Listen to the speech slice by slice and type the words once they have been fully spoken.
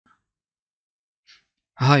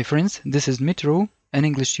Hi friends, this is Dmitro, an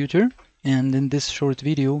English tutor, and in this short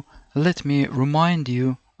video let me remind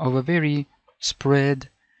you of a very spread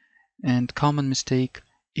and common mistake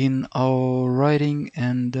in our writing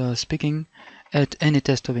and speaking at any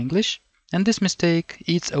test of English. And this mistake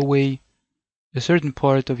eats away a certain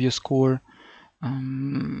part of your score.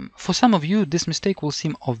 For some of you this mistake will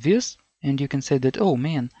seem obvious and you can say that, oh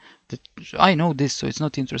man, I know this, so it's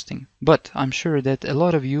not interesting. But I'm sure that a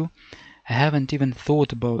lot of you haven't even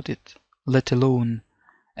thought about it, let alone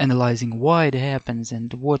analyzing why it happens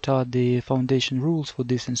and what are the foundation rules for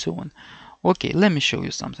this and so on. Okay, let me show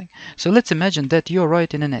you something. So let's imagine that you're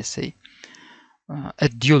writing an essay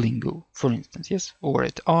at Duolingo, for instance, yes, or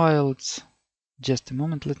at IELTS. Just a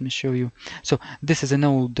moment, let me show you. So this is an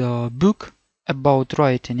old book about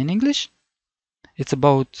writing in English. It's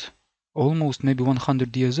about almost maybe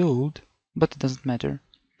 100 years old, but it doesn't matter.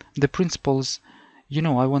 The principles,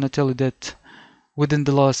 I want to tell you that within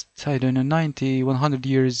the last, 90, 100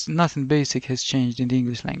 years, nothing basic has changed in the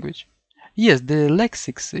English language. Yes, the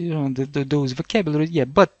lexics, those vocabulary, yeah,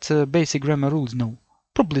 but basic grammar rules, no.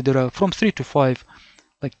 Probably there are from 3 to 5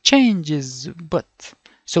 like changes, but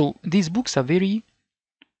so these books are very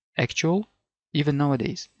actual even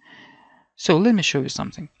nowadays. So let me show you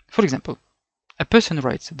something. For example, a person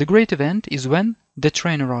writes, the great event is when the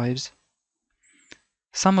train arrives.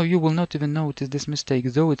 Some of you will not even notice this mistake,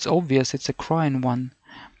 though it's obvious, it's a crying one.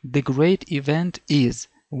 The great event is.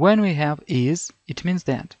 When we have is, it means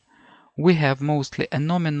that we have mostly a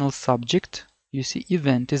nominal subject. You see,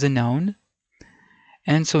 event is a noun.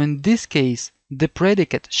 And so in this case, the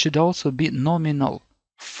predicate should also be nominal,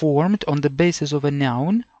 formed on the basis of a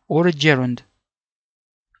noun or a gerund.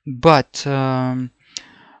 But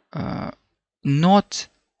not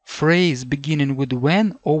phrase beginning with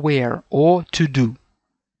when or where or to do.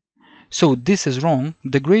 So this is wrong.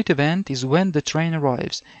 The great event is when the train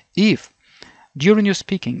arrives. If during your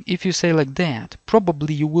speaking, if you say like that,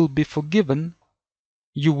 probably you will be forgiven.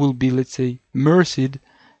 You will be, let's say, mercied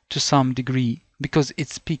to some degree because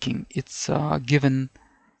it's speaking. It's given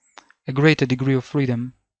a greater degree of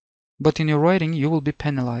freedom. But in your writing, you will be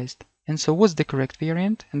penalized. And so what's the correct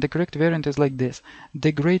variant? And the correct variant is like this.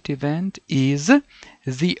 The great event is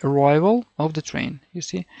the arrival of the train. You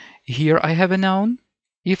see, here I have a noun.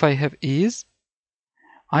 If I have is,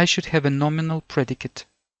 I should have a nominal predicate,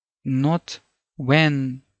 not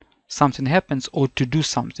when something happens or to do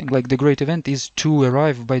something, like the great event is to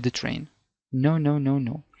arrive by the train. No, no, no,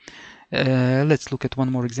 no. Let's look at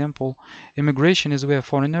one more example. Immigration is where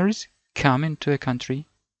foreigners come into a country.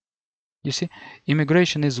 You see,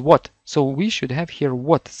 immigration is what? So we should have here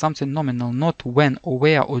what, something nominal, not when or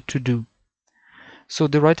where or to do. So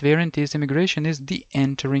the right variant is immigration is the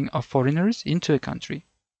entering of foreigners into a country.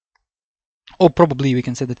 Or probably we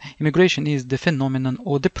can say that immigration is the phenomenon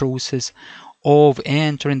or the process of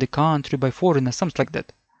entering the country by foreigners, something like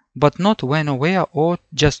that. But not when or where or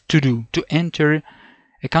just to do, to enter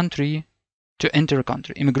a country, to enter a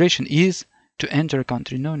country. Immigration is to enter a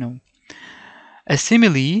country. No, no. A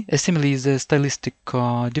simile is a stylistic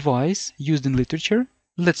device used in literature.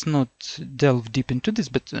 Let's not delve deep into this,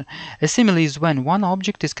 but a simile is when one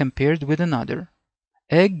object is compared with another.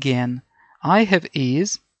 Again, I have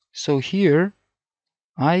is, so here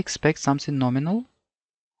I expect something nominal.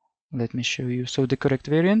 Let me show you. So the correct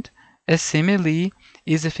variant, a simile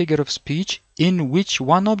is a figure of speech in which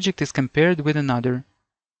one object is compared with another.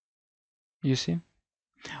 You see?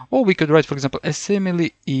 Or we could write, for example, a simile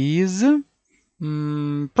is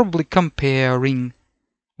probably comparing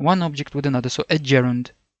one object with another, so a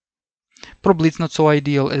gerund. Probably it's not so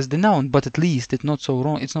ideal as the noun, but at least it's not so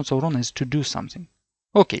wrong as to do something.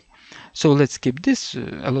 Okay, so let's skip this.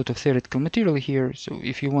 A lot of theoretical material here, so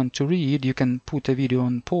if you want to read, you can put a video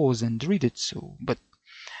on pause and read it. So, but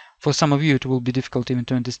for some of you it will be difficult even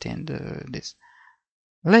to understand this.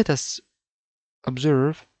 Let us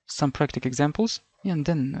observe some practical examples and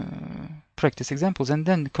then practice examples and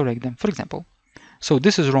then correct them. For example, so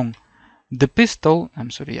this is wrong. The pistol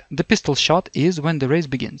shot is when the race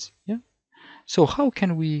begins. Yeah. So how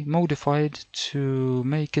can we modify it to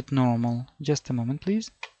make it normal? Just a moment,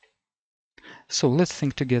 please. So let's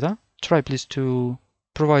think together. Try please to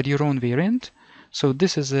provide your own variant. So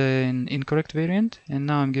this is an incorrect variant, and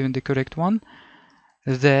now I'm giving the correct one.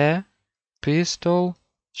 The pistol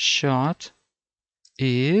shot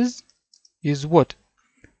is what?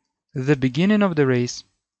 The beginning of the race.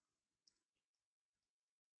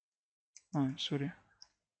 Oh, sorry.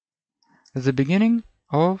 The beginning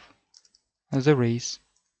of the race.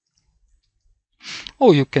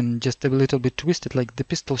 Or you can just a little bit twist it, like the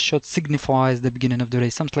pistol shot signifies the beginning of the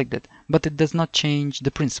race, something like that. But it does not change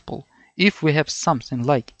the principle. If we have something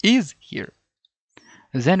like is here,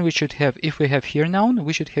 then we should have, if we have here noun,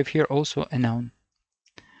 we should have here also a noun.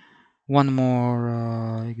 One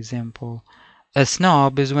more example. A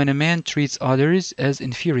snob is when a man treats others as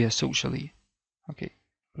inferior socially. Okay,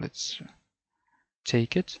 let's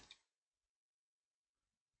take it.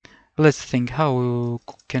 Let's think, how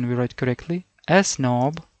can we write correctly? A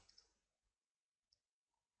snob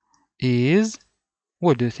is,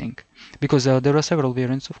 what do you think? Because there are several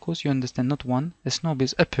variants, of course, you understand, not one. A snob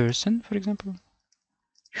is a person, for example,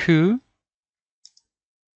 who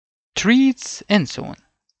treats, and so on,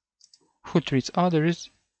 who treats others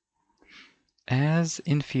as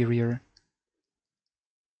inferior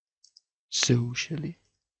socially.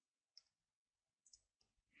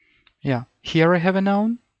 Yeah, here I have a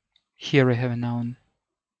noun, here I have a noun.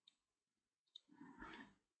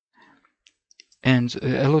 And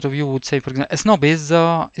a lot of you would say, for example, a snob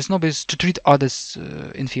is to treat others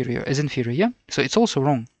inferior, as inferior. Yeah, so it's also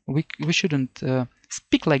wrong. We shouldn't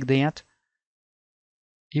speak like that.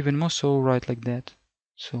 Even more so, write like that.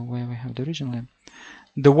 So where we have the original.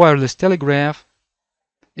 The wireless telegraph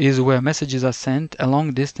is where messages are sent a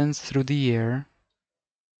long distance through the air.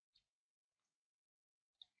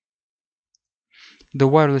 The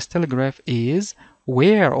wireless telegraph is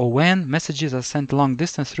where or when messages are sent long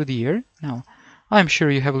distance through the air. Now, I'm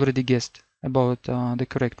sure you have already guessed about the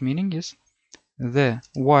correct meaning. Yes, the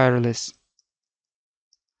wireless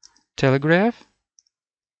telegraph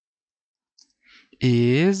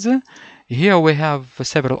is, here we have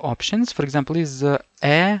several options. For example, is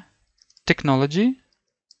a technology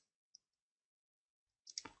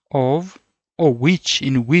of, or which,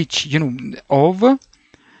 in which, of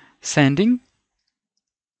sending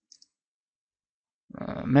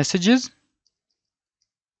messages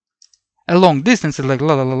a long distance, like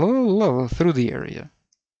la la la la la, through the area.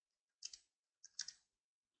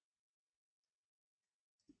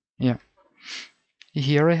 Yeah.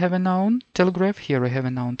 Here I have a noun telegraph. Here I have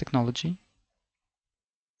a noun technology.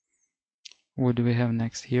 What do we have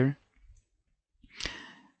next here?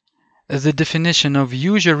 The definition of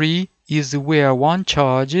usury is where one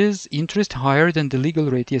charges interest higher than the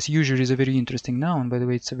legal rate. Yes, usury is a very interesting noun. By the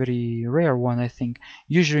way, it's a very rare one, I think.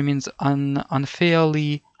 Usury means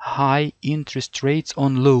unfairly high interest rates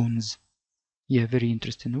on loans. Yeah, very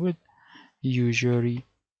interesting word. Usury.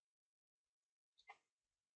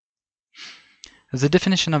 The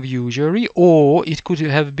definition of usury, or it could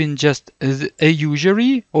have been just a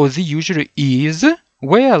usury, or the usury is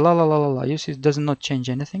where la la la la la. You see, it does not change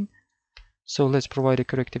anything. So let's provide the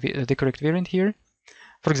correct variant here.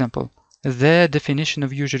 For example, the definition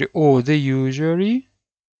of usury, or the usury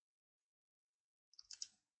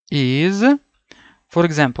is, for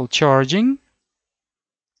example, charging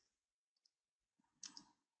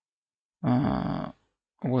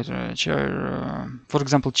for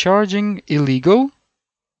example, charging illegally.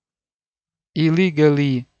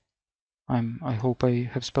 I hope I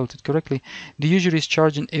have spelled it correctly. The usury is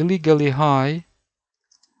charging illegally high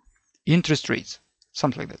interest rates,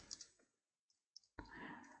 something like that.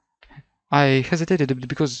 I hesitated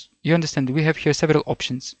because you understand we have here several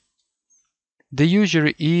options. The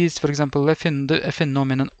usury is, for example, a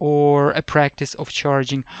phenomenon or a practice of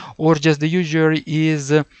charging, or just the usury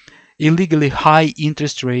is illegally high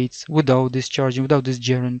interest rates without this charging, without this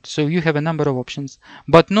gerund. So you have a number of options,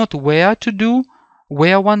 but not where to do,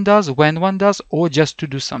 where one does, when one does, or just to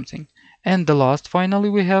do something. And the last, finally,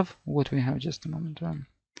 we have what we have, just a moment.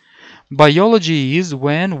 Biology is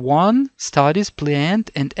when one studies plant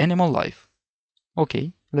and animal life.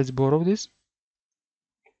 Okay, let's borrow this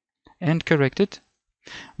and correct it.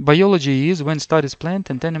 Biology is when studies plant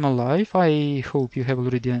and animal life. I hope you have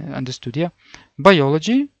already understood. Yeah,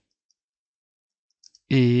 biology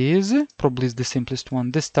is probably the simplest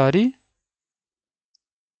one, the study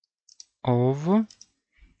of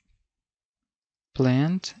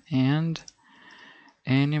plant and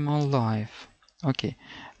animal life. Okay,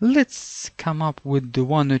 let's come up with the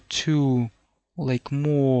one or two like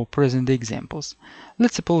more present examples.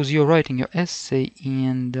 Let's suppose you're writing your essay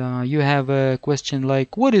and you have a question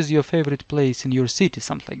like, what is your favorite place in your city,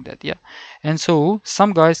 something like that. Yeah, and so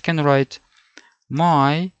some guys can write,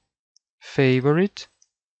 my favorite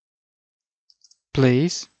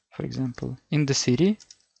place, for example, in the city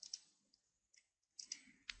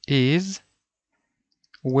is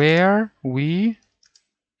where we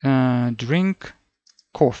drink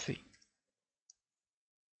coffee.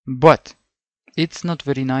 But it's not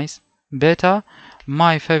very nice. Better,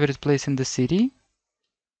 my favorite place in the city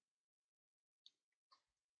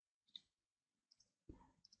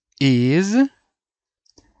is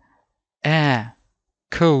a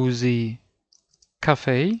cozy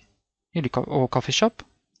cafe or coffee shop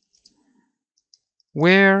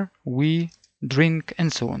where we drink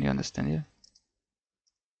and so on. You understand? Yeah.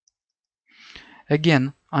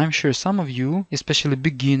 Again, I'm sure some of you, especially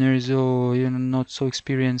beginners or not so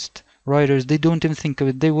experienced writers, they don't even think of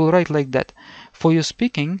it. They will write like that. For your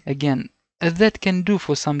speaking, again, that can do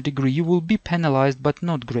for some degree. You will be penalized, but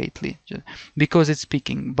not greatly, because it's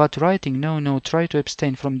speaking. But writing, no, try to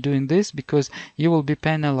abstain from doing this because you will be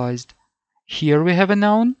penalized. Here we have a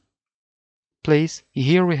noun, place.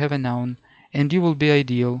 Here we have a noun, and you will be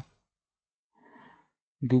ideal.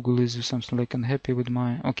 Google is something like unhappy with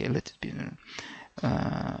my. Okay, let it be.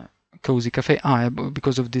 Cozy cafe.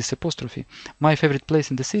 Because of this apostrophe. My favorite place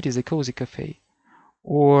in the city is a cozy cafe.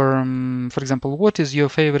 Or, for example, what is your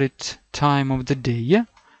favorite time of the day? Yeah.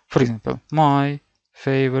 For example, my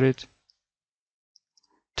favorite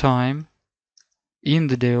time in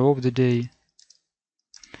the day of the day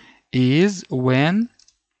is when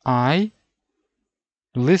I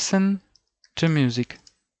listen to music.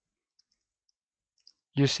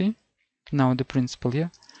 You see? Now the principle, yeah?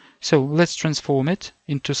 So let's transform it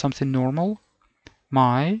into something normal.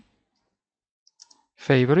 My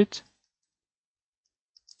favorite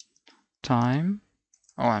time.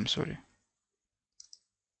 Oh, I'm sorry.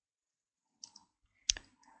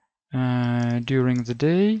 During the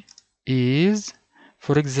day is,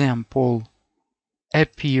 for example, a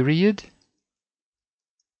period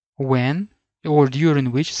when or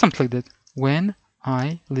during which, something like that, when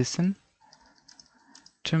I listen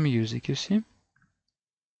to music. You see?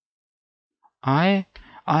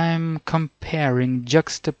 I'm comparing,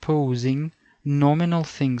 juxtaposing nominal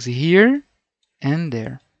things here and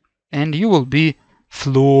there, and you will be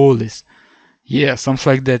flawless. Yeah,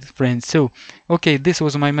 something like that, friends. So, okay, this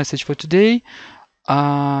was my message for today.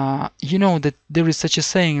 You know that there is such a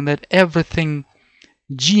saying that everything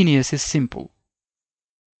genius is simple.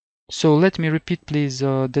 So let me repeat, please,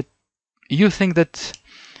 that you think that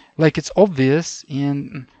like it's obvious,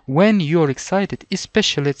 and when you're excited,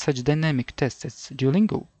 especially at such dynamic tests as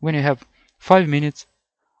Duolingo, when you have 5 minutes,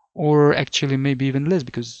 or actually maybe even less,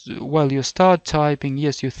 because while you start typing,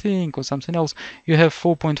 yes, you think or something else, you have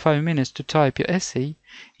 4.5 minutes to type your essay,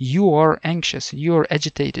 you are anxious, you are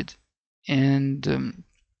agitated, and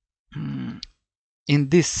in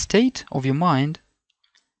this state of your mind,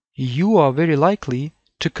 you are very likely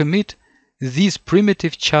to commit these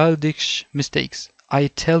primitive childish mistakes. I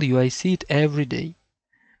tell you, I see it every day.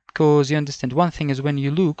 Because you understand, one thing is when you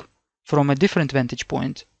look from a different vantage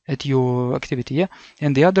point at your activity, yeah?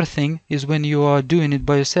 And the other thing is when you are doing it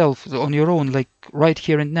by yourself, on your own, like right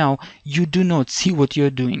here and now, you do not see what you're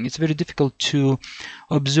doing. It's very difficult to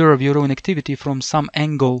observe your own activity from some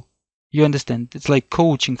angle. You understand? It's like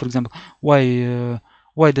coaching, for example.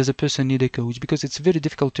 Why does a person need a coach? Because it's very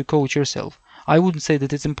difficult to coach yourself. I wouldn't say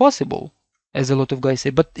that it's impossible, as a lot of guys say,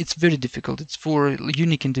 but it's very difficult. It's for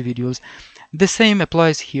unique individuals. The same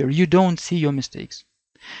applies here. You don't see your mistakes.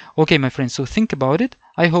 Okay, my friends, so think about it.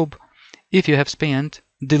 I hope if you have spent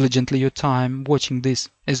diligently your time watching this,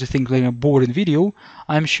 as you think, like a boring video,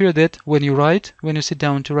 I'm sure that when you sit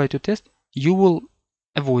down to write your test, you will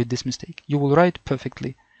avoid this mistake. You will write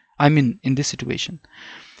perfectly. I mean, in this situation.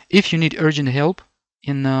 If you need urgent help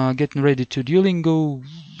in getting ready to Duolingo,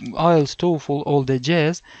 IELTS, TOEFL, all that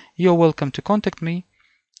jazz, you're welcome to contact me.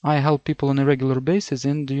 I help people on a regular basis,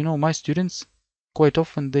 and my students, quite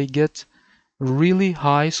often they get really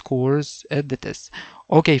high scores at the test.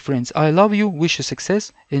 Okay, friends, I love you, wish you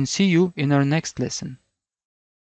success, and see you in our next lesson.